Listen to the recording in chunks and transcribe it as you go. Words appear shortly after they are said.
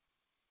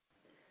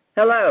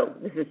Hello,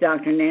 this is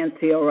Dr.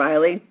 Nancy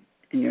O'Reilly,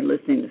 and you're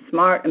listening to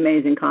Smart,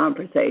 Amazing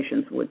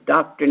Conversations with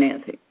Dr.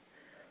 Nancy.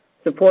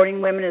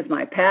 Supporting women is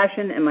my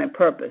passion and my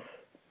purpose,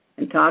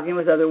 and talking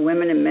with other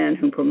women and men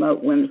who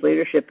promote women's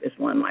leadership is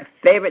one of my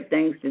favorite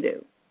things to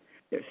do.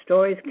 Their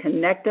stories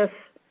connect us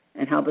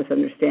and help us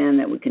understand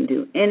that we can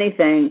do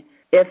anything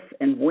if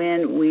and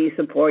when we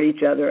support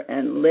each other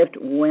and lift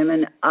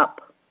women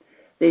up.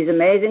 These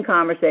amazing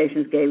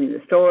conversations gave me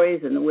the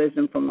stories and the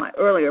wisdom from my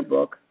earlier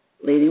book,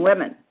 Leading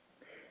Women.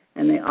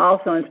 And they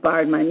also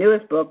inspired my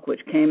newest book,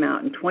 which came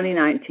out in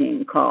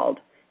 2019, called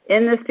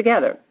In This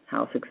Together,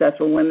 How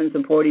Successful Women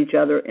Support Each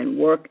Other in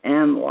Work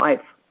and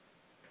Life.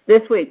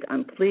 This week,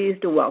 I'm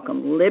pleased to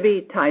welcome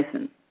Libby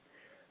Tyson.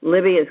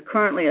 Libby is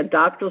currently a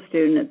doctoral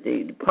student at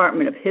the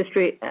Department of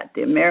History at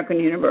the American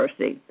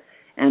University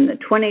and the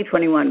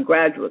 2021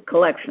 Graduate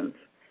Collections.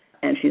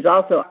 And she's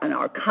also an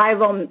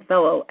archival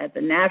fellow at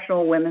the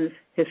National Women's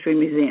History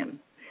Museum.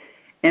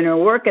 In her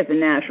work at the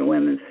National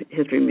Women's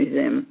History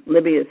Museum,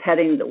 Libby is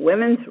heading the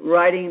Women's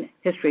Writing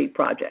History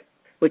Project,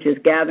 which is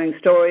gathering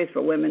stories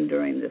for women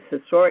during this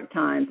historic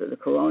times of the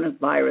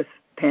coronavirus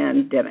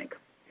pandemic.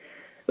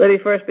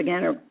 Libby first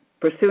began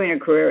pursuing her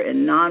career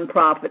in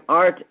nonprofit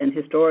art and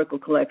historical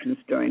collections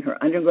during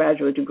her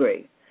undergraduate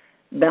degree,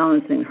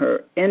 balancing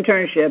her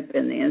internship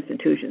in the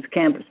institution's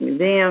campus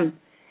museum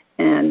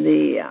and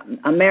the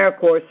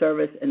AmeriCorps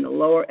service in the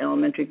lower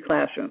elementary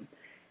classroom.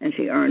 And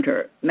she earned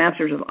her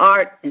Master's of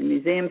Art in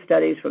Museum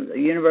Studies from the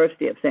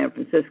University of San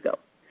Francisco.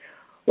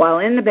 While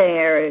in the Bay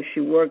Area,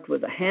 she worked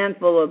with a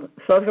handful of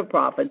social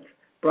profits,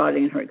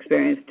 broadening her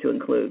experience to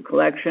include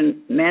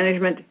collection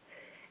management,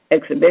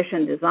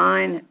 exhibition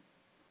design,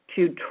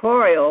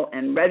 tutorial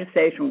and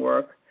registration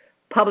work,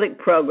 public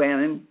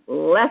programming,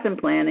 lesson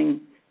planning,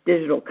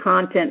 digital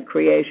content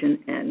creation,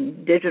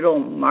 and digital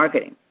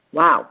marketing.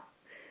 Wow.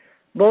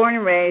 Born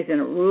and raised in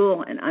a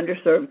rural and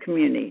underserved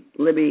community,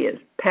 Libby is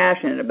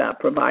passionate about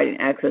providing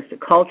access to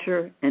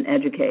culture and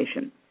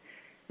education,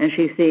 and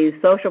she sees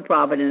social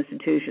profit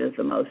institutions as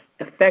the most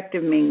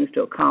effective means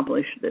to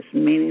accomplish this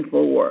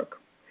meaningful work.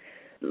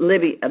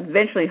 Libby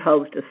eventually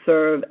hopes to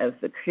serve as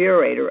the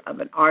curator of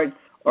an arts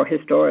or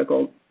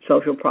historical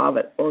social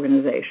profit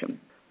organization.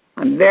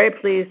 I'm very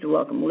pleased to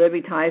welcome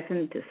Libby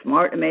Tyson to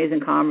Smart, Amazing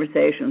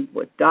Conversations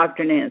with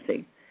Dr.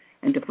 Nancy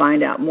and to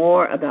find out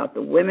more about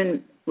the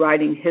Women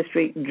Writing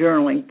History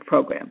Journaling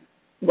Program.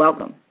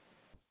 Welcome.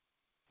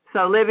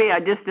 So, Libby, I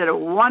just did a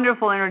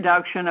wonderful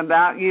introduction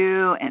about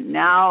you, and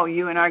now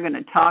you and I are going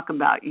to talk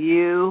about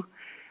you.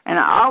 And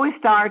I always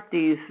start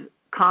these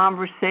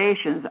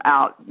conversations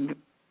out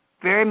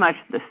very much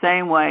the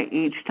same way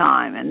each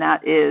time, and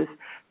that is,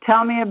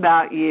 tell me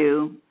about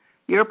you,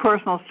 your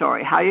personal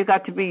story, how you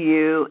got to be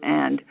you,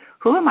 and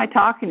who am I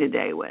talking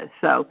today with?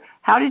 So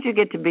how did you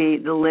get to be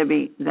the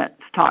Libby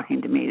that's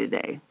talking to me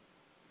today?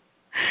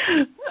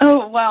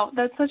 Oh, wow,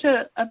 that's such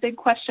a big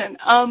question.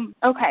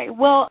 Okay,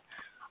 well,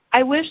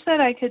 I wish that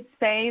I could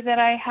say that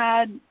I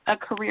had a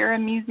career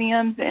in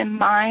museums in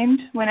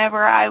mind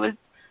whenever I was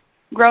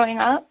growing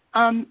up.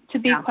 To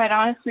be quite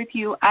honest with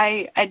you,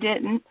 I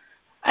didn't.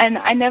 And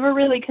I never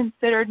really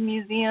considered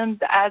museums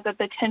as a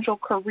potential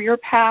career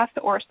path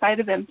or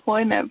site of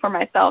employment for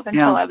myself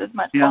until I was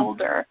much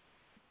older.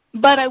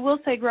 But I will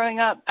say growing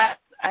up,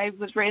 I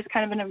was raised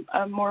kind of in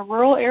a more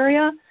rural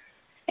area.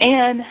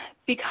 And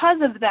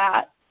because of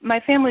that, my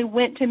family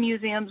went to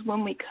museums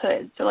when we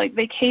could. So like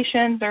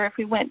vacations or if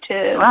we went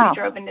to, we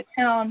drove into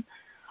town.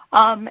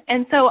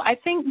 And so I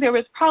think there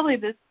was probably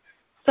this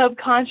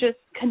subconscious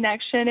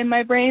connection in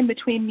my brain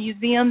between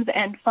museums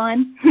and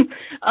fun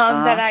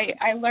that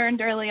I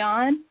learned early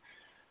on.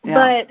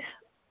 But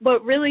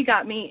what really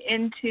got me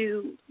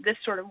into this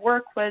sort of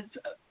work was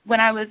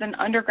when I was an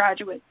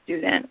undergraduate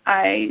student,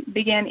 I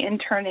began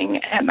interning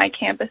at my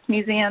campus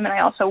museum, and I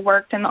also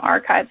worked in the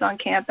archives on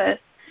campus.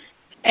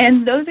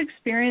 And those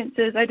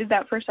experiences, I did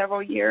that for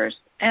several years.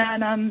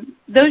 And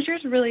those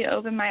years really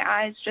opened my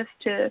eyes just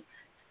to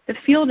the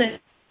field. And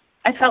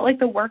I felt like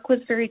the work was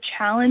very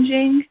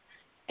challenging.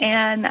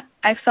 And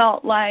I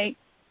felt like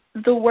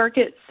the work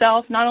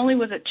itself, not only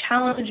was it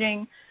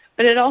challenging,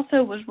 but it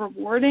also was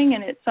rewarding,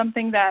 and it's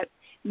something that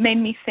made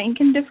me think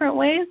in different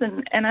ways.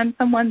 And I'm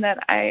someone that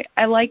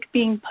I like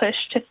being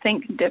pushed to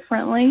think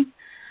differently.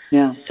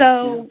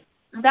 So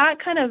that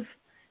kind of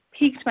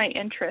piqued my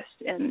interest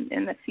in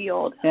the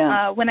field.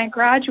 When I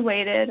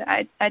graduated,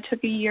 I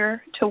took a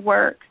year to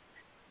work,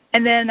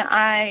 and then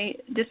I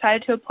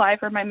decided to apply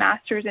for my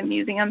master's in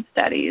museum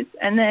studies.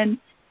 And then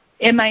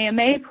in my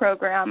MA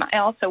program, I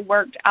also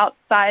worked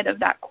outside of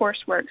that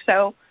coursework.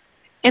 So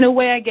in a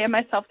way, I gave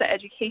myself the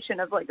education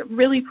of like a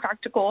really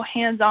practical,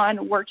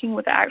 hands-on working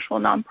with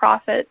actual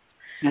nonprofits.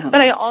 But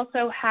I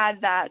also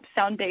had that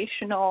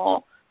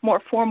foundational,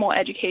 more formal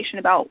education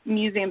about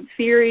museum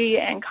theory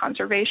and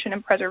conservation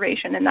and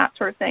preservation and that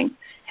sort of thing.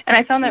 And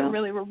I found that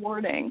really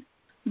rewarding.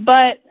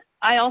 But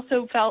I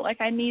also felt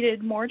like I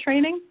needed more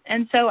training.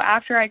 And so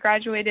after I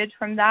graduated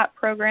from that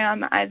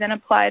program, I then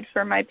applied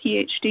for my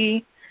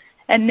PhD.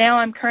 And now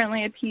I'm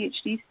currently a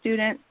PhD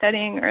student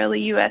studying early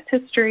U.S.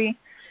 history.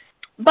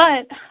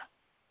 But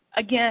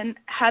again,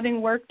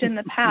 having worked in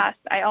the past,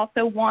 I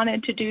also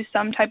wanted to do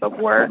some type of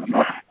work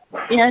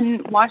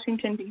in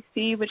Washington,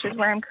 D.C., which is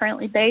where I'm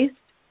currently based.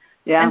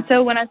 Yeah. And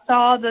so when I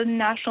saw the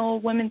National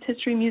Women's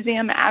History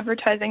Museum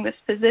advertising this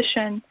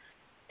position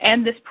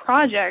and this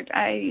project,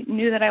 I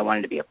knew that I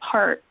wanted to be a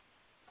part.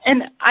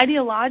 And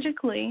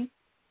ideologically,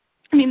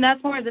 I mean,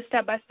 that's more of the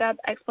step-by-step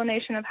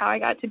explanation of how I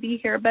got to be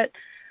here, but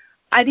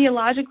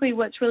ideologically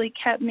what's really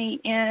kept me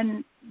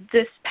in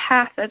this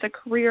path as a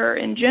career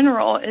in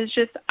general is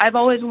just I've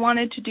always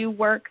wanted to do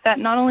work that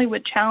not only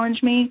would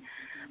challenge me,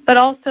 but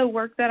also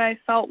work that I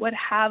felt would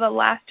have a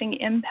lasting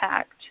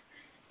impact.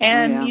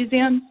 And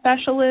museum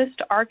specialists,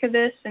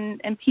 archivists,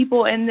 and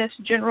people in this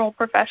general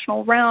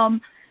professional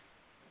realm,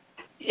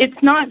 it's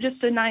not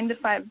just a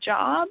 9-to-5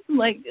 job.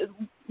 Like,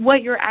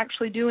 what you're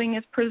actually doing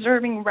is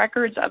preserving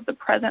records of the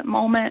present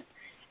moment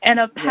and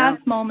of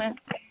past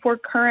moments for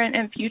current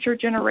and future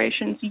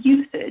generations'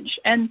 usage.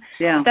 And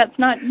that's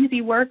not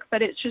easy work,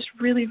 but it's just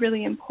really,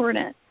 really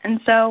important. And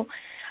so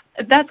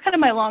that's kind of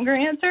my longer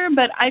answer,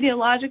 but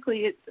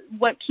ideologically, it's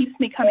what keeps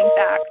me coming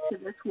back to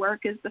this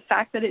work is the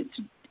fact that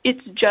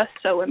it's just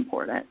so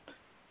important.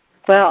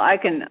 Well, I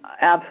can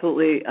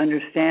absolutely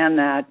understand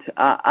that.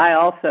 I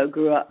also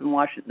grew up in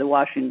the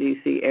Washington,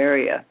 D.C.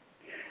 area.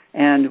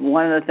 And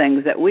one of the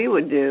things that we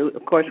would do,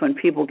 of course, when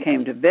people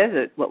came to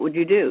visit, what would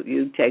you do?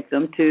 You'd take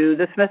them to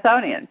the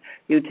Smithsonian.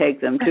 You'd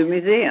take them to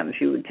museums.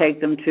 You would take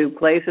them to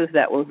places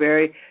that were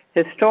very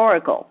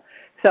historical.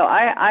 So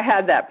I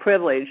had that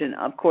privilege, and,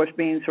 of course,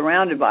 being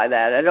surrounded by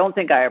that. I don't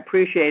think I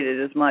appreciated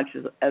it as much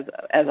as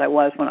I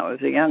was when I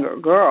was a younger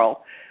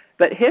girl.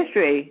 But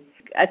history,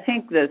 I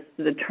think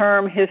the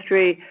term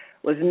history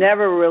was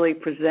never really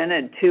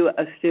presented to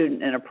a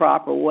student in a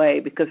proper way,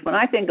 because when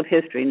I think of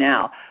history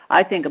now,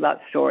 I think about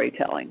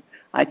storytelling.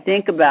 I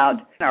think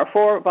about our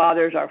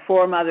forefathers, our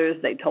foremothers.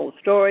 They told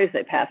stories.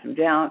 They passed them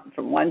down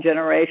from one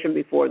generation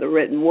before the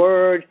written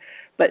word.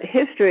 But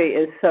history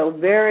is so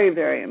very,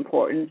 very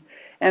important.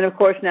 And, of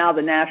course, now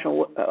the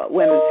National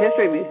Women's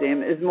History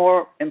Museum is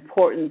more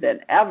important than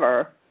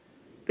ever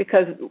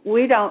because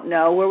we don't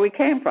know where we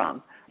came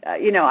from.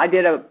 I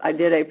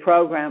did a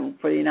program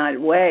for the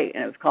United Way,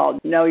 and it was called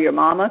Know Your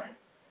Mamas.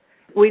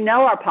 We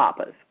know our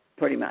papas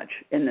pretty much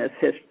in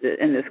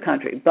this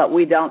country, but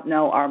we don't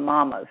know our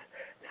mamas.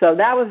 So it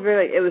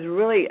was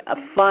really a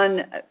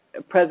fun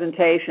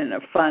presentation,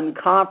 a fun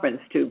conference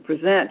to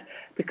present,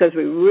 because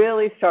we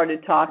really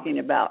started talking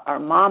about our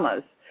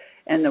mamas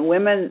and the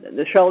women,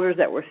 the shoulders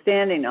that we're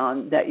standing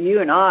on, that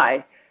you and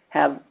I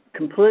have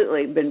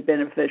completely been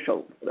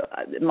beneficial.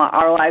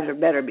 Our lives are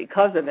better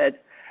because of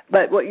it.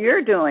 But what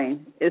you're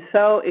doing is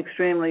so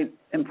extremely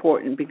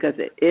important because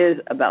it is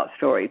about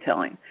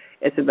storytelling.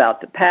 It's about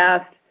the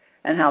past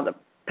and how the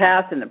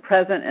past and the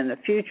present and the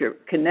future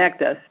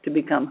connect us to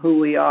become who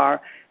we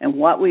are and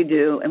what we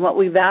do and what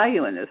we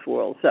value in this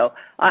world. So,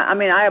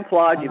 I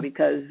applaud you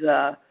because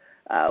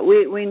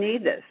we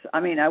need this.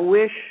 I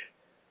wish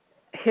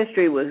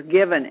history was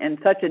given in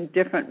such a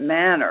different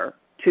manner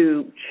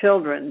to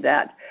children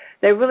that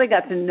they really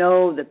got to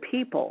know the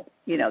people,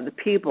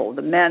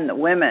 the men, the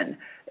women,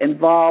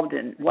 involved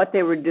in what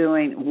they were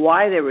doing,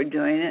 why they were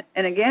doing it.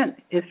 And again,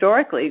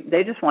 historically,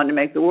 they just wanted to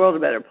make the world a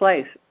better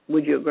place.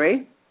 Would you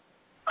agree?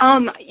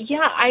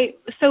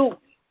 So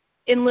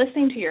in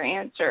listening to your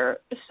answer,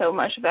 so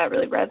much of that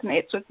really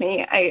resonates with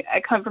me.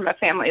 I come from a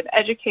family of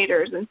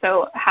educators, and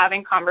so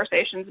having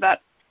conversations about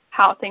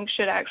how things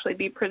should actually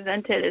be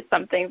presented is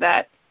something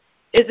that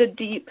is a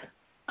deep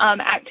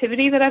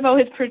activity that I've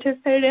always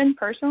participated in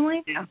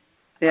personally.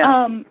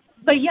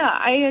 But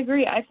I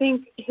agree. I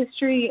think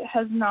history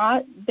has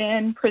not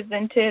been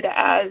presented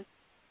as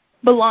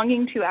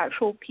belonging to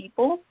actual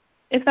people,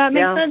 if that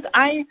makes sense.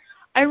 I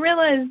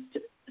realized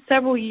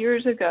several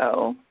years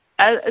ago,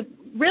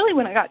 really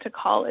when I got to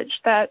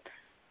college, that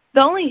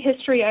the only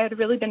history I had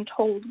really been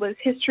told was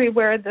history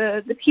where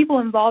the people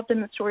involved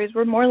in the stories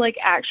were more like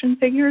action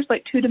figures,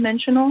 like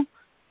two-dimensional.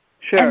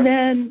 Sure. And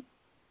then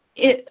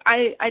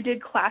I did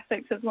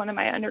classics as one of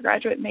my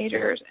undergraduate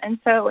majors. And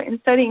so in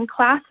studying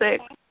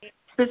classics,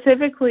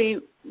 specifically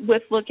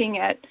with looking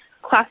at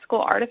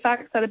classical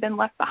artifacts that have been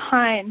left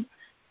behind,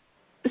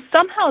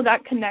 somehow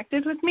that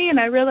connected with me, and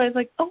I realized,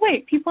 oh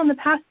wait, people in the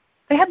past,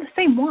 they had the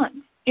same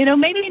ones.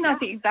 Maybe not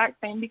the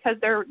exact same because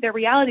their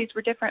realities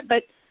were different,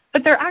 but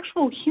they're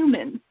actual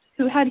humans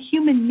who had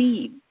human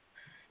needs.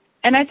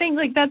 And I think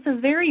that's a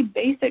very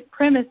basic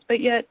premise,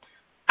 but yet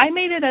I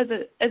made it as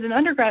an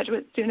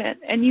undergraduate student,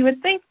 and you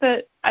would think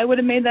that I would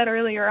have made that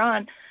earlier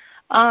on.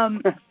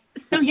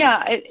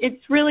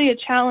 It's really a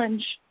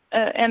challenge.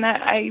 And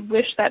I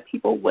wish that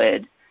people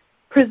would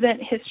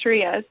present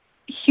history as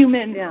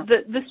human,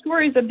 the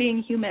stories of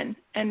being human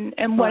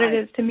and what it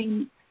is to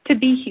mean to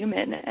be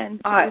human.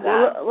 And all right,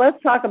 well, let's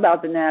talk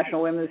about the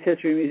National Women's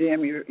History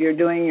Museum. You're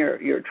doing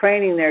your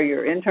training there,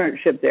 your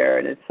internship there,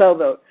 and it's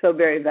so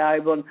very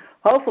valuable. And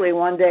hopefully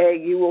one day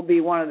you will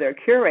be one of their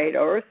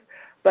curators.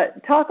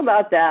 But talk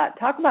about that.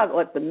 Talk about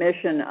what the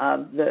mission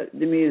of the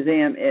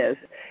museum is.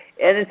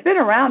 And it's been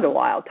around a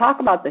while.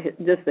 Talk about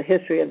just the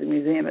history of the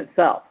museum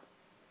itself.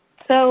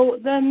 So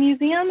the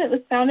museum, it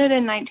was founded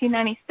in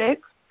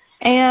 1996,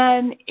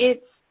 and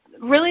it's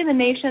really the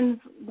nation's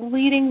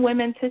leading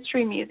women's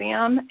history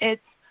museum.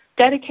 It's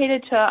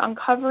dedicated to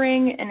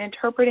uncovering and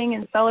interpreting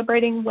and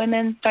celebrating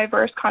women's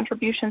diverse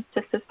contributions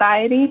to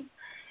society.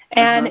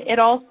 And it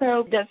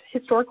also does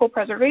historical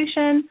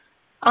preservation,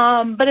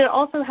 but it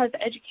also has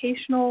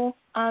educational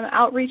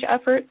outreach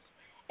efforts.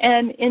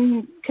 And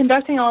in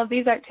conducting all of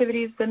these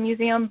activities, the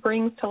museum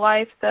brings to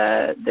life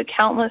the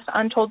countless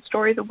untold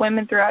stories of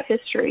women throughout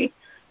history.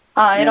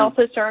 It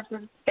also serves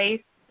as a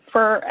space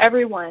for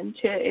everyone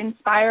to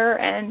inspire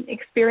and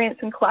experience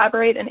and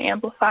collaborate and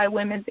amplify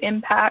women's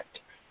impact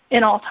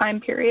in all time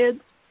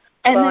periods.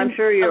 And well, I'm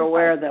sure you're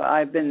aware that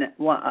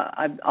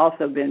I've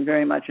also been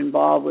very much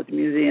involved with the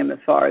museum as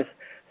far as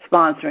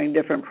sponsoring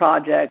different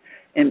projects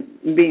and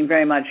being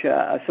very much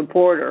a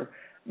supporter.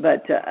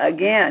 But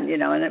again,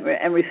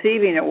 and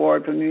receiving an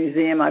award from the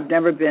museum, I've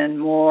never been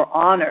more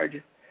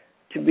honored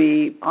to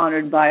be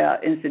honored by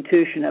an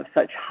institution of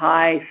such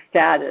high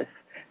status.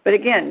 But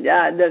again,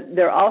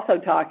 they're also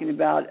talking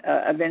about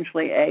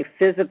eventually a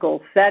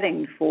physical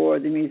setting for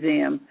the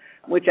museum,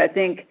 which I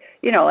think,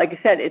 like I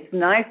said, it's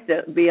nice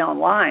to be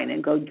online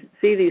and go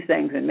see these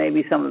things and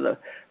maybe some of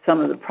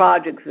the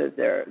projects that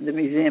the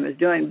museum is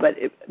doing. But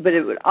it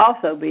would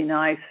also be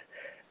nice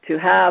to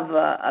have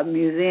a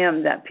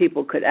museum that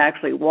people could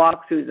actually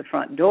walk through the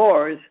front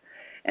doors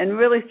and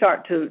really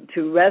start to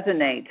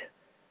resonate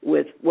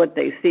with what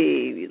they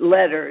see,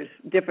 letters,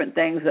 different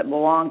things that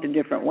belong to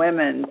different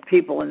women,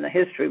 people in the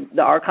history,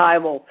 the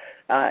archival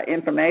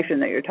information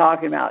that you're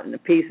talking about and the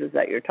pieces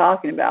that you're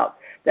talking about,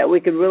 that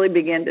we could really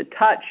begin to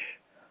touch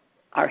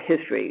our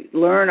history,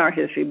 learn our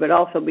history, but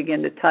also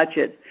begin to touch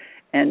it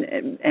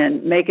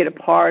and make it a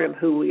part of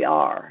who we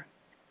are.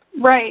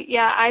 Right,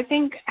 yeah. I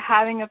think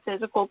having a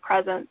physical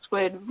presence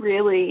would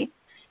really,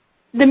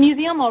 the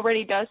museum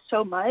already does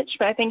so much,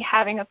 but I think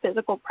having a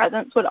physical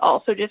presence would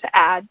also just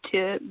add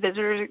to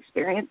visitors'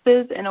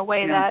 experiences in a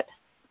way that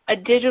a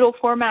digital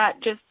format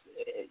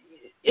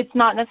it's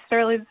not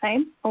necessarily the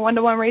same, a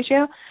 1-to-1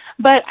 ratio.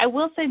 But I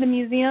will say the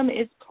museum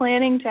is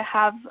planning to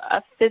have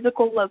a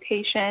physical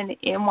location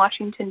in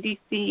Washington,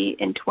 D.C.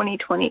 in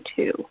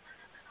 2022.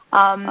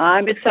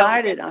 I'm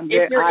excited. So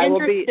if you're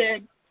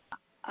interested,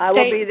 I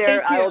will be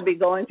there. I will be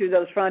going through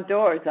those front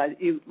doors.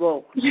 You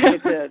will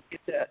get to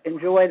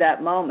enjoy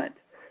that moment.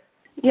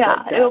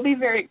 Yeah, it will be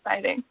very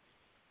exciting.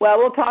 Well,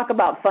 we'll talk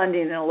about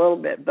funding in a little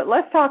bit, but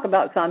let's talk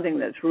about something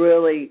that's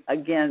really,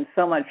 again,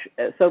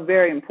 so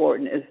very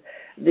important is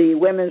the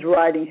Women's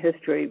Writing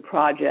History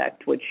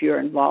Project, which you're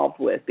involved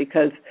with,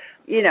 because,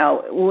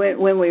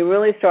 when we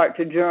really start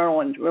to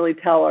journal and really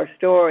tell our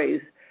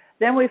stories,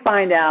 then we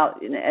find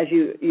out, as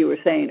you were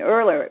saying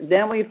earlier,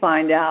 then we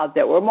find out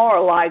that we're more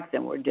alike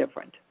than we're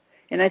different.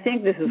 And I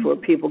think this is where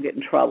people get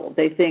in trouble.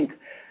 They think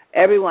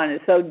everyone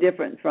is so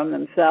different from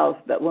themselves,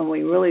 but when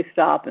we really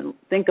stop and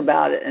think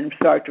about it and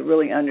start to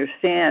really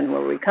understand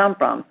where we come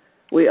from,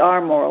 we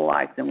are more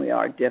alike than we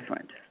are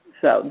different.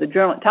 So the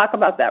journal, talk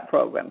about that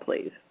program,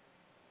 please.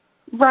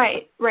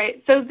 Right.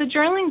 So the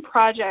journaling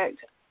project,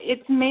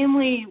 it's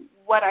mainly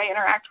what I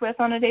interact with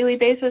on a daily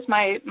basis.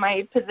 My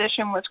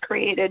position was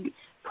created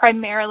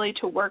primarily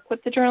to work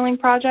with the journaling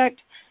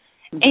project.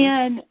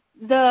 And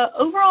the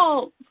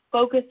overall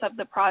focus of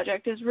the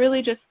project is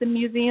really just the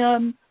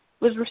museum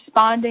was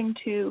responding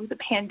to the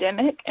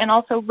pandemic and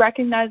also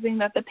recognizing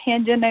that the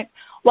pandemic,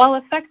 while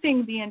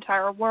affecting the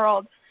entire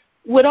world,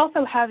 would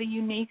also have a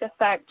unique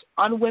effect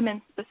on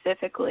women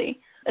specifically,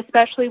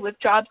 especially with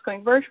jobs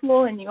going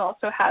virtual, and you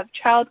also have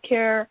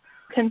childcare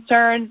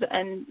concerns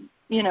and,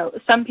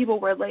 some people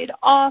were laid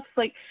off.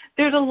 Like,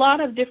 there's a lot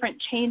of different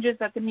changes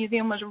that the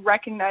museum was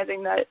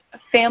recognizing that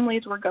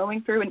families were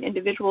going through and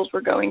individuals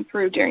were going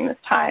through during this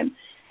time.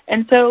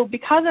 And so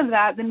because of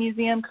that, the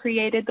museum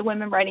created the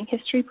Women Writing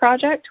History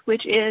Project,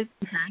 which is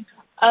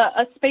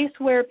a space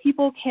where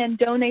people can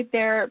donate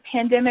their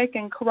pandemic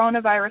and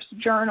coronavirus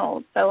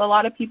journals. So a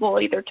lot of people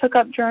either took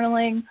up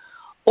journaling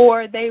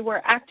or they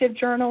were active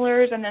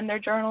journalers, and then their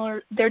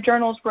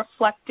journals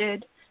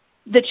reflected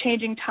the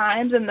changing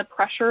times and the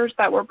pressures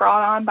that were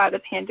brought on by the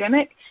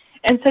pandemic.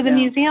 And so the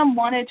museum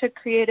wanted to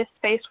create a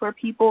space where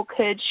people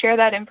could share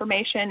that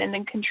information and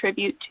then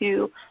contribute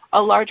to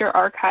a larger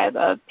archive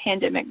of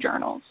pandemic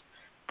journals.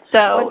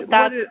 So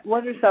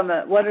what are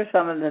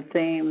some of the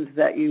themes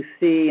that you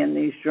see in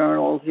these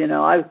journals?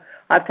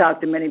 I've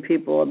talked to many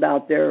people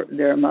about their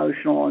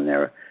emotional and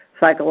their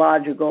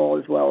psychological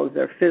as well as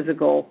their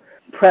physical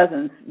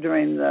presence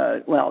during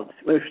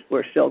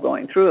we're still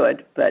going through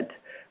it, but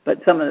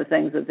some of the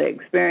things that they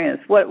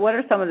experience. What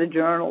are some of the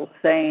journals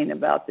saying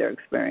about their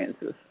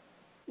experiences?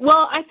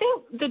 Well, I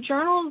think the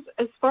journals,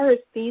 as far as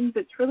themes,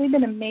 it's really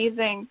been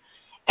amazing.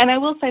 And I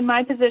will say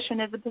my position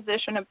is a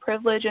position of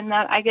privilege in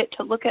that I get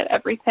to look at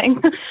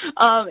everything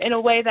in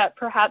a way that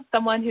perhaps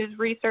someone who's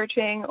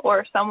researching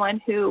or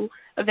someone who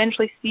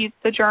eventually sees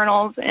the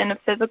journals in a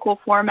physical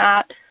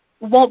format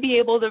won't be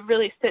able to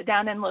really sit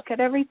down and look at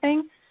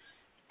everything.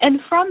 And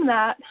from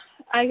that,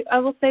 I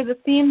will say the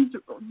themes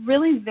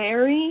really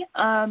vary.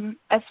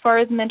 As far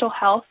as mental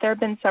health, there have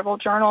been several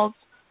journals,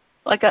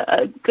 like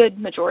a good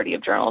majority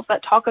of journals,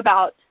 that talk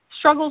about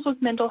struggles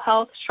with mental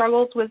health,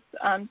 struggles with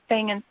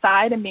staying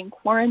inside and being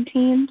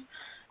quarantined.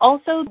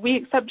 Also, we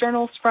accept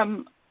journals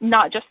from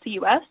not just the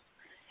U.S.,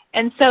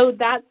 and so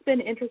that's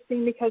been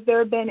interesting because there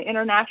have been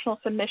international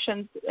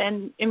submissions,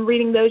 and in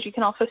reading those, you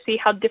can also see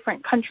how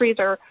different countries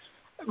are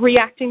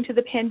reacting to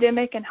the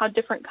pandemic and how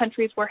different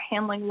countries were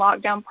handling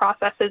lockdown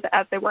processes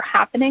as they were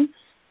happening.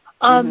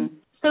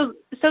 So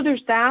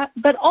there's that,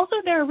 but also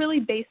there are really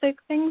basic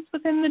things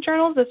within the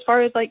journals as far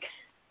as like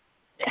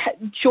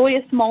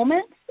joyous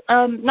moments.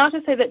 Not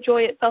to say that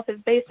joy itself is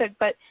basic,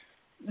 but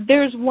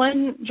there's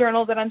one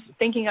journal that I'm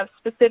thinking of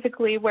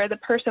specifically where the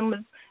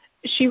person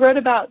she wrote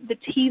about the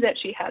tea that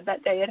she had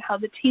that day and how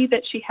the tea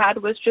that she had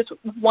was just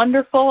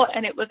wonderful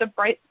and it was a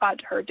bright spot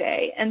to her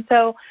day. And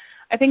so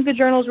I think the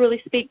journals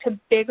really speak to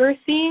bigger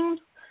themes,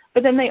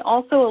 but then they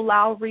also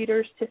allow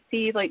readers to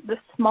see like the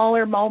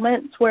smaller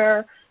moments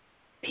where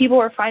people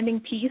are finding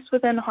peace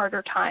within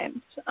harder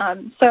times.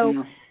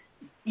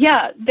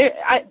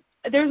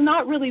 There's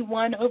not really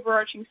one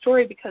overarching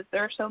story because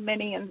there are so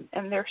many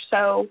and they're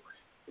so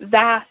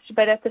vast,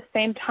 but at the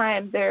same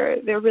time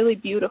they're really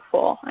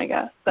beautiful. I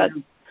guess that's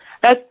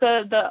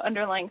the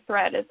underlying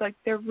thread. It's like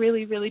they're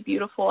really, really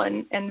beautiful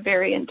and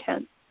very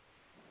intense.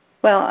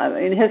 Well, I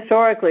mean,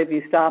 historically, if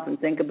you stop and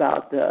think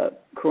about the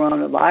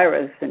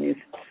coronavirus and you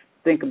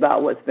think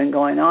about what's been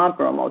going on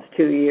for almost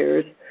 2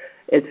 years,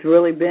 it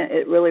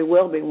really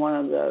will be one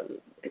of the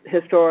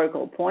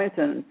historical points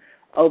in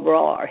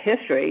overall our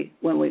history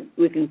when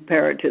we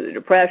compare it to the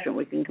Depression.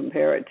 We can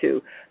compare it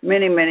to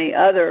many, many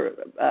other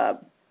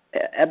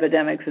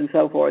epidemics and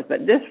so forth,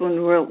 but this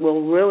one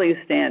will really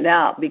stand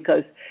out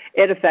because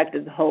it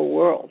affected the whole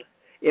world.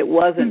 It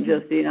wasn't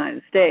just the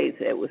United States.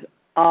 It was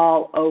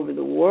all over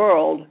the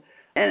world.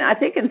 And I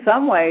think in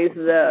some ways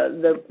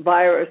the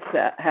virus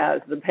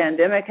the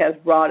pandemic has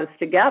brought us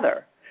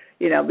together,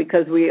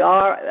 because really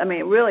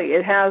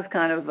it has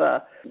kind of,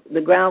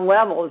 the ground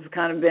level has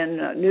kind of been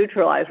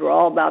neutralized. We're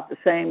all about the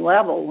same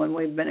level when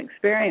we've been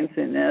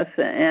experiencing this.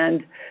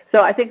 And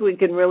so I think we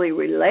can really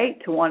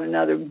relate to one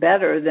another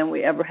better than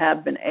we ever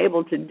have been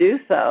able to do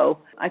so.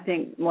 I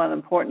think one of the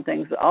important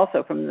things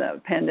also from the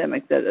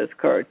pandemic that has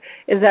occurred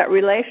is that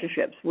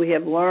relationships. We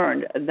have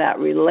learned that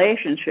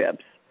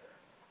relationships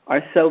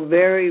are so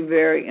very,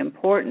 very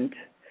important.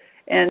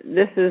 And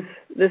this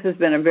has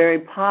been a very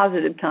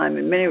positive time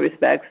in many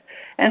respects.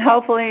 And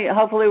hopefully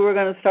we're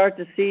going to start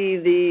to see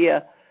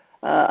the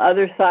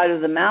other side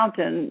of the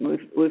mountain.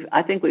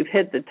 I think we've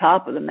hit the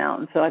top of the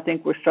mountain, so I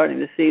think we're starting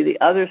to see the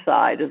other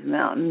side of the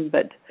mountain.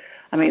 But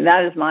I mean,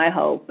 that is my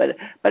hope. But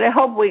I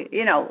hope we,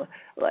 and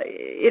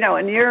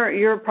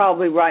you're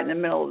probably right in the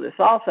middle of this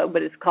also.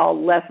 But it's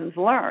called lessons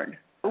learned.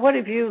 What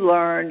have you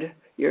learned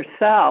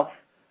yourself,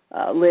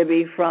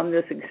 Libby, from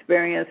this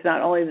experience,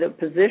 not only the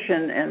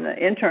position and the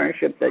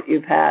internship that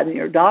you've had in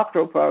your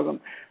doctoral program,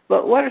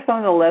 but what are some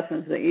of the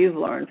lessons that you've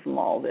learned from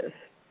all this?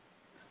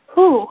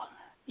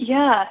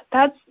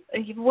 That's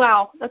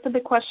a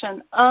big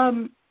question.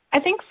 I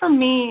think for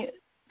me,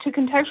 to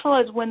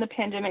contextualize when the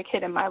pandemic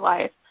hit in my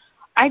life,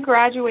 I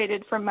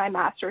graduated from my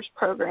master's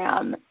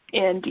program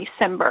in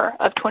December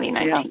of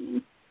 2019. Yeah.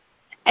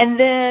 And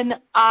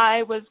then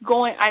I was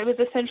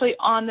essentially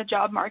on the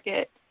job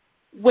market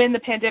when the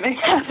pandemic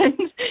happened,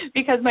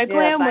 because my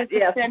plan was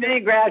many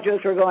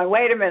graduates were going,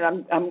 wait a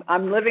minute,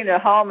 I'm living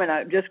at home and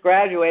I just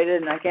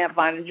graduated and I can't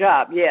find a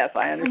job. Yes,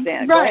 I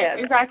understand. Right, go ahead.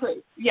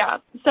 Exactly. Yeah.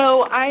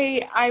 So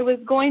I was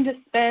going to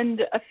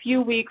spend a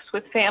few weeks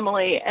with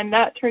family, and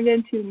that turned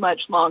into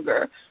much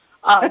longer.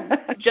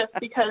 Just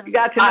because you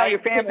got to know your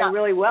family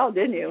really well,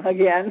 didn't you?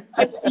 Again,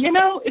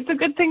 it's a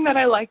good thing that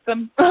I like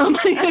them.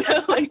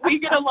 We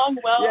get along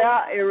well.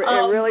 Yeah, it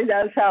really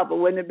does help. It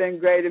wouldn't have been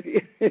great if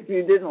you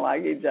didn't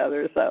like each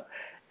other. So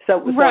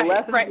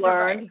lessons learned.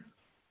 Right.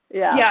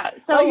 Yeah. Yeah.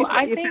 So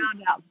I think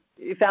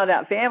you found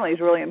out family is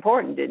really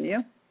important, didn't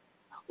you?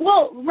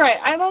 Well, right.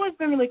 I've always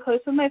been really close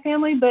with my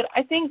family, but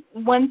I think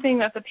one thing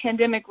that the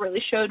pandemic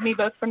really showed me,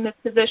 both from this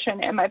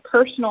position and my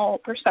personal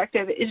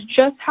perspective, is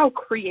just how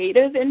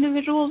creative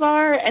individuals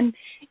are. And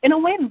in a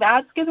way,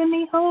 that's given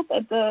me hope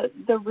at the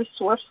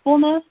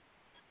resourcefulness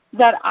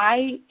that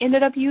I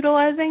ended up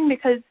utilizing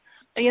because,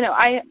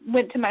 I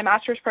went to my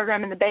master's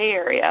program in the Bay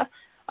Area.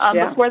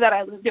 Before that,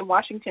 I lived in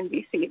Washington,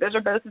 D.C. Those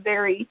are both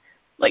very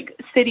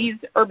cities,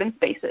 urban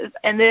spaces.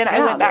 And then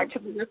I went back to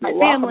live with my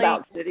family.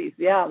 Walkabout cities.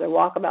 Yeah, they're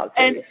walkabout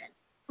cities.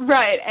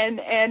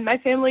 And my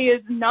family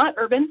is not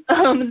urban.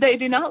 They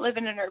do not live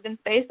in an urban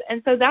space.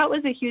 And so that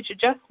was a huge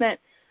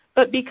adjustment.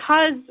 But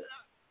because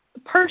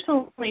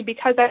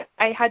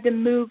I had to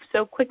move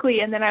so quickly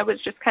and then I was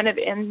just kind of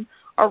in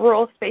a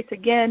rural space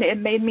again, it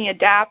made me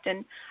adapt.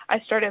 And I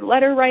started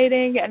letter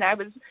writing, and I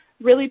was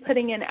really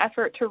putting in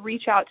effort to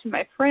reach out to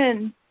my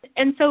friends.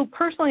 And so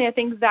personally, I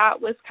think that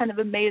was kind of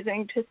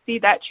amazing to see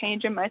that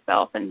change in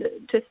myself and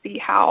to see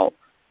how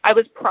I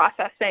was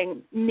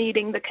processing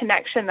needing the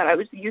connection that I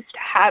was used to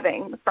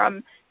having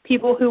from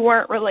people who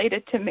weren't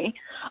related to me.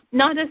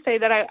 Not to say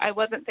that I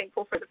wasn't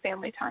thankful for the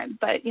family time,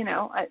 but,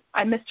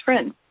 I missed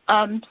friends.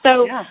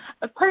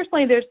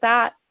 Personally, there's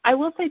that. I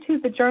will say, too,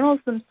 the journals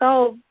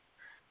themselves,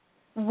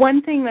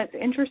 one thing that's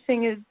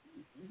interesting is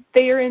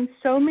they are in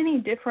so many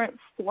different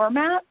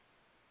formats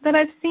that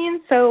I've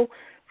seen. So,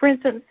 for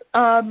instance,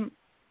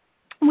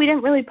 we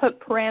didn't really put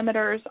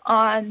parameters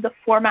on the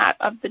format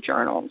of the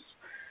journals.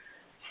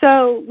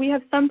 So we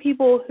have some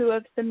people who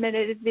have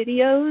submitted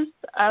videos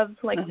of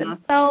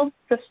themselves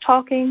just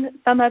talking.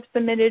 Some have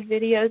submitted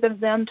videos of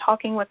them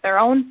talking with their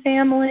own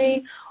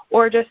family,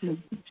 or just,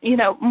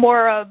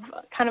 more of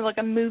kind of like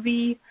a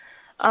movie,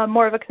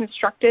 more of a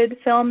constructed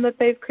film that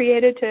they've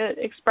created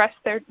to express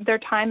their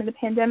time in the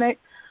pandemic.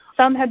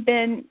 Some have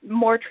been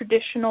more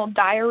traditional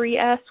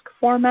diary-esque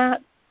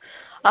formats.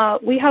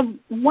 We have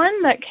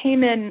one that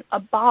came in a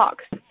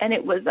box, and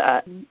it was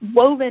a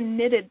woven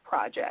knitted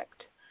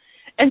project.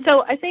 And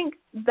so I think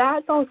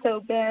that's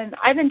also been,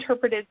 I've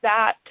interpreted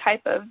that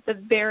type of the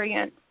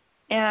variant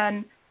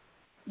and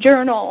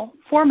journal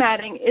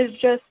formatting is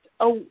just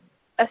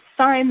a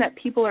sign that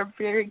people are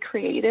very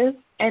creative,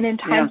 and in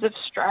times of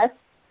stress,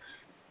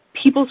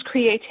 people's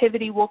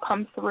creativity will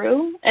come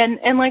through. And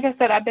like I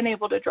said, I've been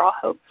able to draw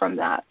hope from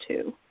that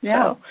too.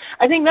 Yeah. So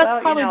I think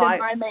that's probably been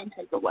my main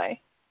takeaway.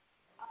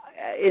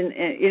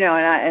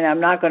 And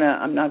I'm not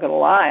gonna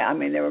lie. I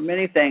mean, there were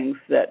many things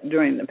that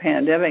during the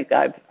pandemic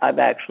I've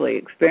actually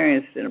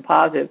experienced in a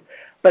positive,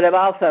 but I've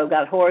also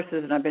got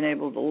horses, and I've been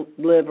able to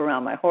live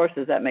around my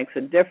horses. That makes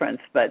a difference.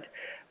 But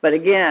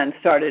again,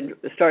 started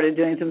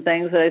doing some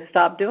things that I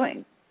stopped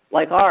doing,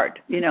 like art.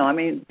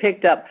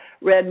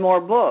 Read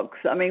more books.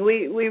 I mean,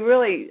 we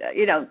really,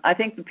 I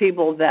think the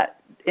people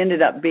that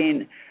ended up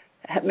being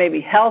maybe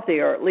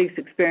healthier, or at least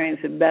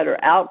experiencing better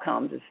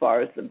outcomes as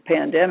far as the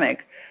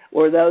pandemic,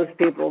 were those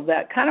people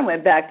that kind of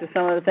went back to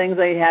some of the things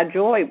they had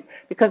joy,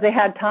 because they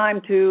had time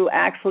to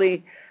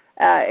actually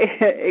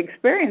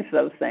experience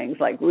those things,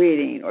 like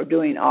reading or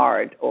doing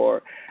art,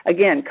 or,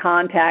 again,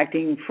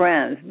 contacting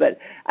friends. But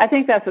I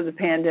think that's what the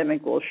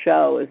pandemic will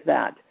show, is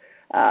that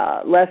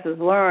lessons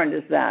learned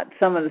is that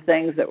some of the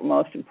things that were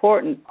most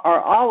important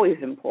are always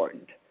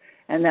important,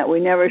 and that we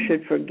never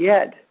should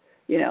forget,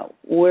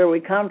 where we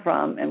come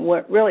from, and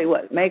what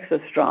makes us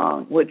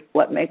strong,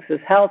 what makes us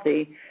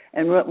healthy,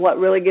 and what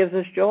really gives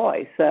us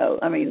joy. So,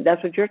 I mean,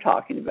 that's what you're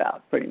talking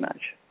about, pretty much.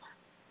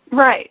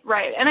 Right.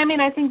 And, I mean,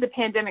 I think the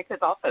pandemic has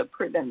also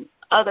proven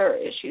other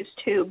issues,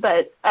 too.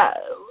 But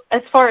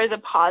as far as a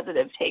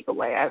positive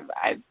takeaway,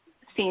 I've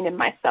seen in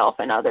myself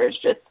and others,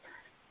 just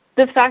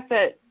the fact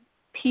that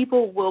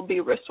people will be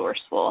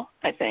resourceful,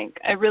 I think.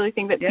 I really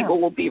think that people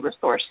will be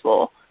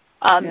resourceful,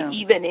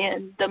 even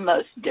in the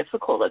most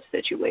difficult of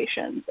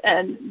situations.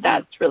 And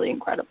that's really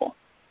incredible.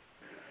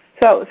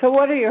 So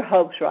what are your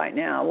hopes right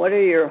now? What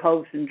are your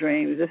hopes and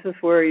dreams? This is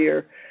where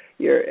you're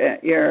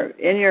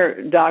in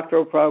your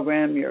doctoral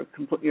program.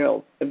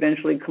 You'll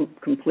eventually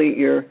complete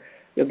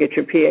you'll get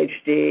your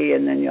PhD,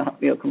 and then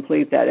you'll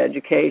complete that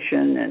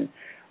education.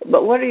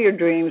 But what are your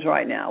dreams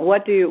right now?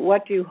 What do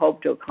you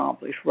hope to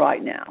accomplish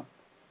right now?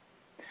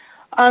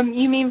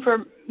 You mean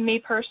for me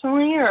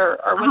personally, or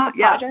with the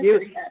project?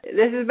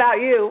 This is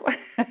about you.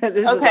 This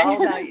is all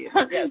about you.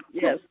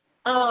 Yes.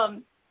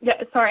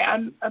 Sorry,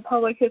 I'm a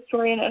public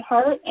historian at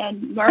heart,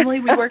 and normally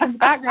we work in the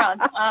background.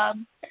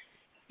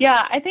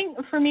 I think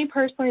for me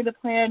personally, the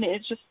plan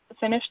is just to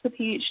finish the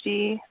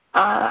PhD.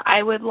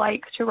 I would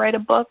like to write a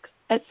book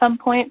at some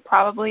point,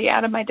 probably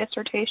out of my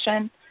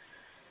dissertation.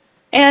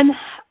 And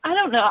I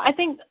don't know, I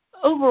think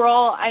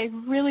overall I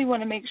really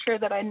want to make sure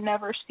that I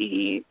never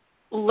see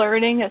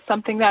learning as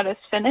something that is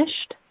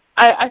finished.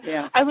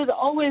 I was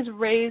always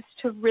raised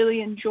to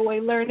really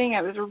enjoy learning.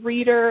 I was a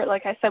reader.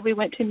 Like I said, we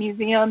went to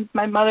museums.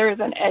 My mother is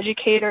an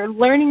educator.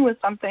 Learning was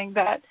something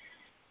that,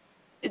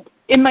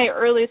 in my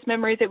earliest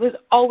memories, it was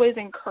always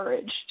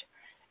encouraged.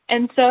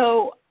 And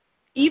so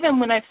even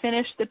when I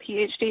finish the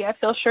PhD, I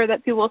feel sure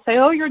that people will say,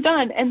 oh, you're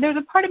done. And there's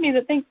a part of me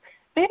that thinks,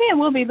 maybe I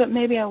will be, but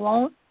maybe I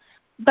won't.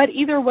 But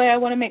either way, I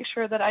want to make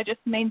sure that I just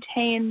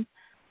maintain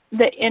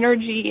the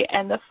energy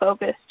and the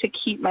focus to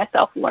keep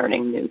myself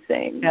learning new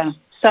things. Yeah.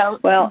 So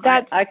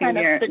that's I can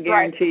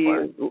guarantee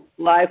you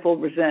life will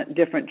present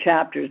different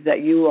chapters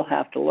that you will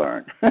have to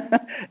learn.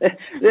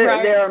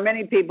 There are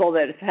many people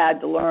that have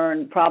had to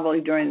learn probably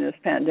during this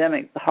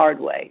pandemic the hard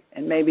way,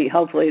 and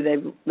hopefully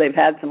they've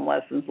had some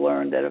lessons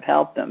learned that have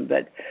helped them.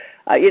 But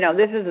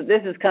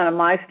this is kind of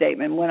my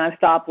statement. When I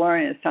stop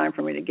learning, it's time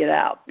for me to get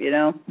out.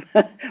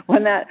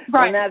 When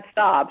that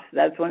stops,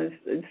 that's when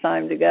it's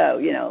time to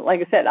go. Like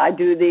I said, I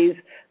do these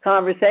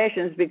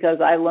conversations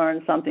because I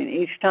learn something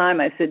each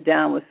time I sit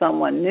down with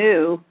someone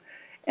new,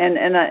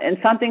 and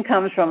something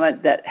comes from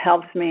it that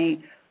helps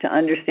me to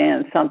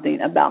understand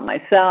something about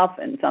myself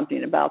and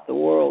something about the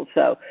world.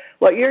 So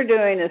what you're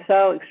doing is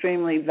so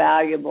extremely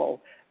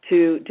valuable.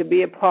 To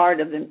be a part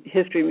of the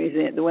History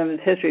Museum, the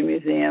Women's History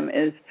Museum,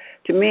 is,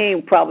 to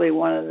me, probably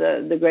one of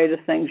the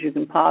greatest things you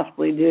can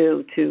possibly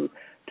do, to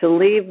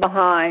leave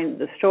behind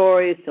the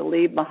stories, to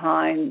leave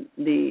behind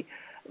the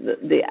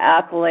the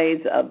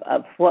accolades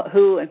of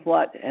who and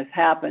what has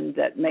happened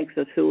that makes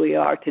us who we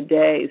are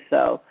today.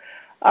 So,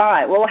 all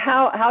right. Well,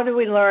 how do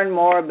we learn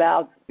more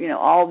about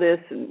all this?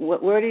 And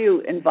where do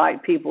you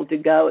invite people to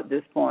go at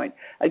this point?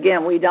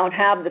 Again, we don't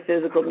have the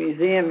physical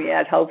museum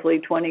yet. Hopefully,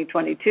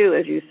 2022,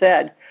 as you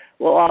said,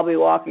 we'll all be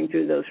walking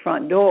through those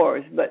front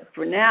doors. But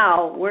for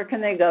now, where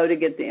can they go to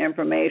get the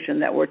information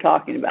that we're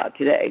talking about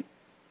today?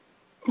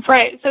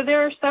 Right. So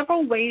there are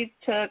several ways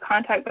to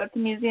contact both the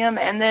museum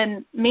and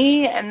then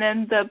me and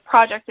then the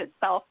project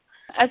itself.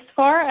 As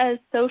far as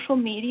social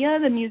media,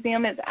 the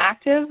museum is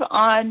active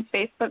on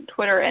Facebook,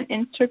 Twitter, and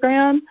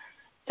Instagram.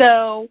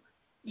 So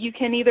you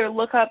can either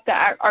look up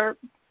or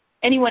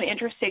anyone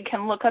interested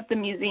can look up the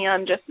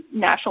museum, just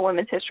National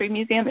Women's History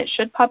Museum. It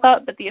should pop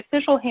up, but the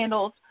official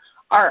handles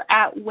are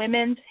at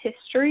Women's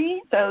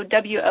History, so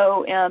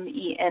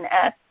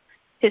WOMENS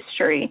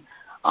History,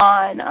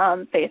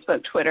 on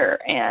Facebook, Twitter,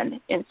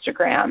 and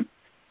Instagram.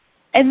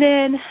 And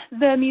then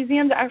the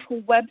museum's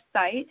actual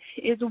website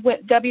is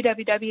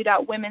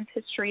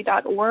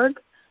www.womenshistory.org.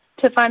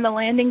 To find the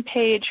landing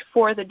page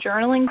for the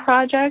journaling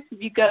project,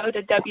 if you go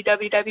to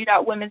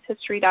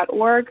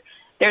www.womenshistory.org,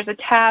 there's a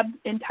tab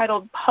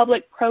entitled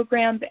Public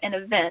Programs and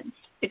Events.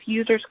 If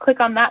users click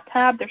on that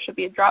tab, there should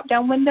be a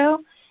drop-down window.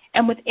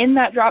 And within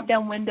that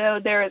drop-down window,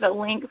 there is a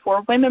link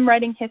for Women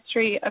Writing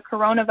History, a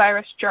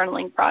Coronavirus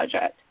Journaling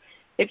Project.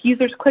 If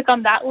users click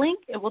on that link,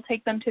 it will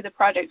take them to the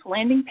project's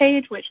landing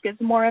page, which gives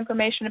more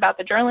information about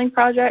the journaling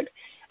project.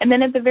 And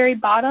then at the very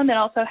bottom, it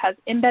also has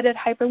embedded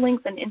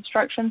hyperlinks and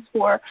instructions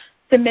for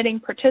submitting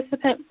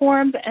participant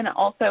forms and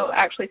also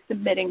actually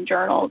submitting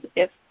journals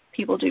if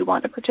people do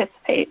want to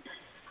participate.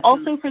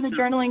 Also for the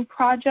journaling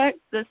project,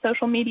 the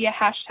social media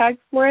hashtag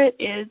for it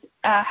is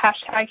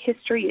hashtag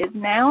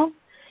HistoryIsNow.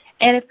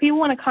 And if people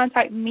want to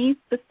contact me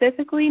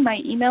specifically, my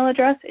email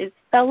address is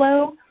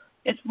fellow,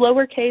 it's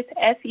lowercase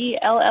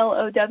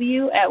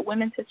FELLOW at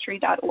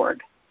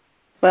womenshistory.org.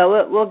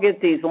 Well, we'll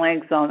get these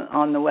links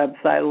on the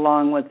website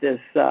along with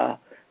this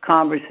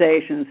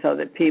conversation so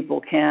that people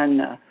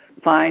can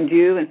find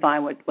you and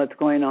find what's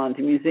going on at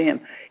the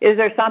museum. Is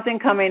there something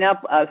coming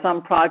up,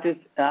 some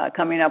project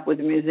coming up with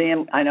the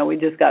museum? I know we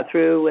just got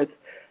through with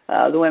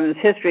the Women's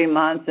History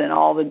Month and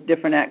all the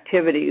different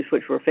activities,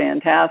 which were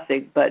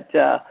fantastic, but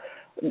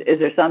is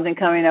there something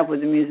coming up with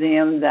the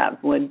museum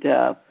that would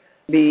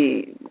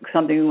be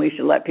something we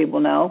should let people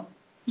know?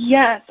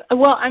 Yes.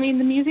 Well, I mean,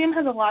 the museum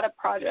has a lot of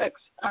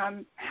projects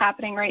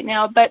happening right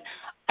now, but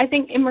I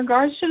think in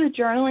regards to the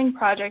journaling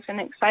project, an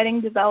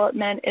exciting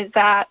development is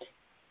that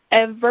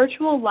a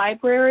virtual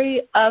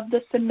library of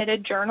the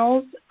submitted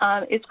journals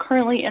is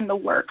currently in the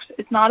works.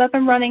 It's not up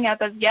and running as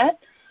of yet,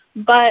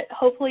 but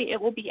hopefully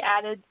it will be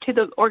added to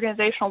the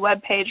organizational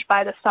webpage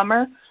by the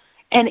summer.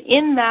 And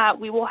in that,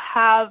 we will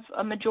have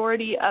a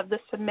majority of the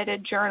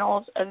submitted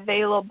journals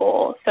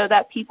available so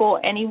that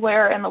people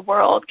anywhere in the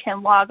world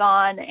can log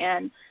on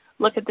and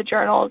look at the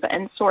journals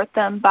and sort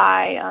them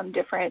by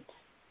different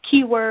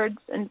keywords.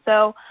 And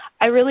so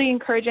I really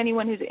encourage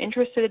anyone who's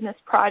interested in this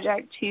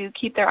project to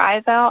keep their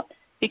eyes out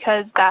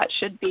because that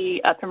should be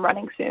up and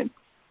running soon.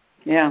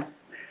 Yeah.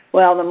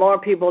 Well, the more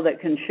people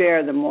that can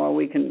share, the more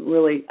we can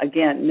really,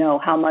 again, know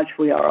how much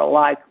we are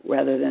alike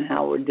rather than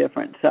how we're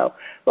different. So,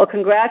 well,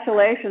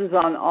 congratulations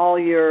on all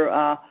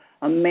your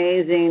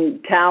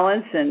amazing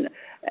talents and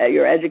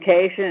your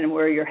education and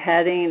where you're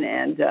heading.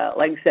 And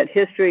like I said,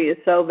 history is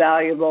so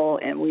valuable,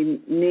 and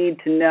we need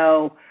to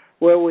know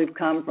where we've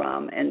come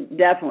from. And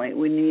definitely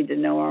we need to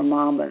know our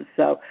mamas.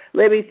 So,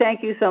 Libby,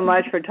 thank you so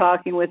much for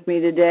talking with me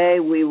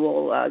today. We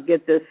will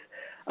get this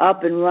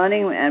up and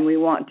running, and we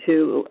want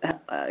to,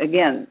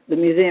 again, the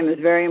museum is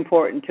very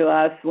important to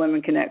us.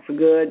 Women Connect for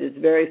Good is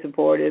very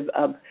supportive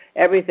of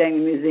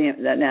everything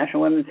the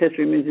National Women's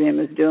History Museum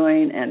is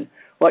doing and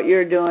what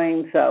you're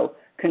doing. So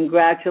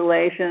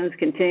congratulations.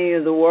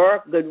 Continue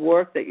the good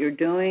work that you're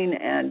doing,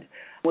 and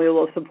we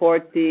will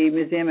support the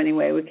museum any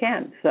way we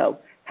can. So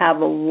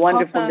have a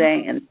wonderful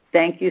day, and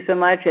thank you so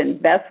much,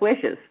 and best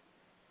wishes.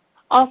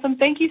 Awesome.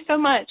 Thank you so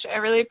much. I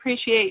really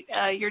appreciate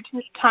your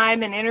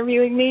time in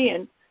interviewing me,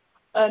 and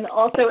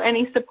also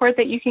any support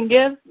that you can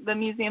give. The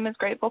museum is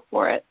grateful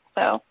for it.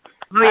 So,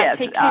 yes,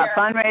 take care.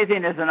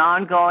 Fundraising is an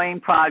ongoing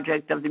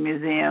project of the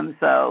museum.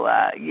 So,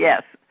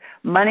 yes,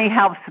 money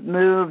helps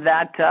move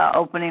that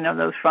opening of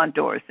those front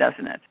doors,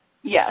 doesn't it?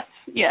 Yes.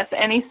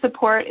 Any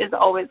support is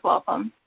always welcome.